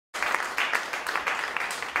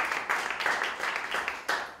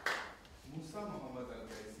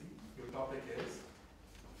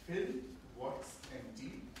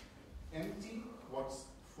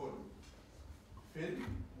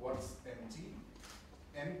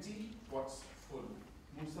empty, what's full?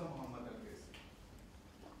 Musa Muhammad.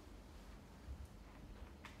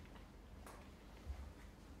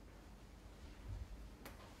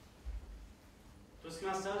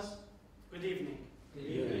 Toastmasters, good evening. Good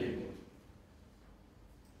evening.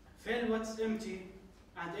 Fill what's empty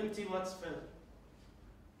and empty what's filled.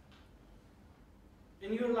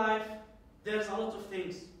 In your life, there's a lot of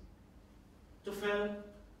things to fill,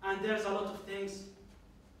 and there's a lot of things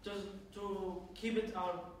to keep it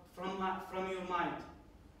out from your mind,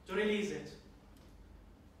 to release it.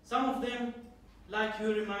 Some of them, like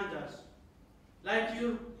your reminders, like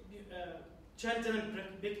your children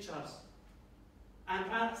pictures,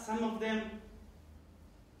 and some of them,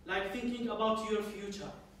 like thinking about your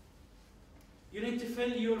future. You need to fill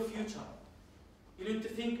your future. You need to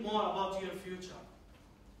think more about your future.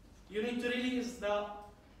 You need to release the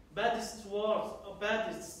baddest words or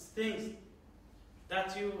baddest things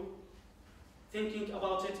that you thinking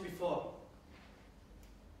about it before.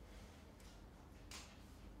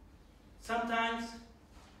 Sometimes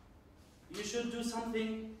you should do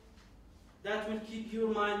something that will keep your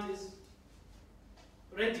mind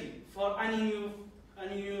ready for any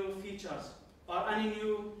new features or any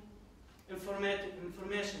new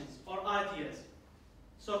informations or ideas.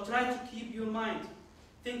 So try to keep your mind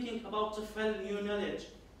thinking about to fill new knowledge,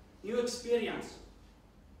 new experience,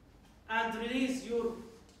 and release your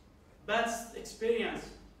bad experience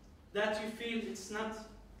that you feel it's not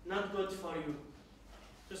good for you.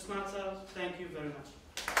 Toastmasters, thank you very much.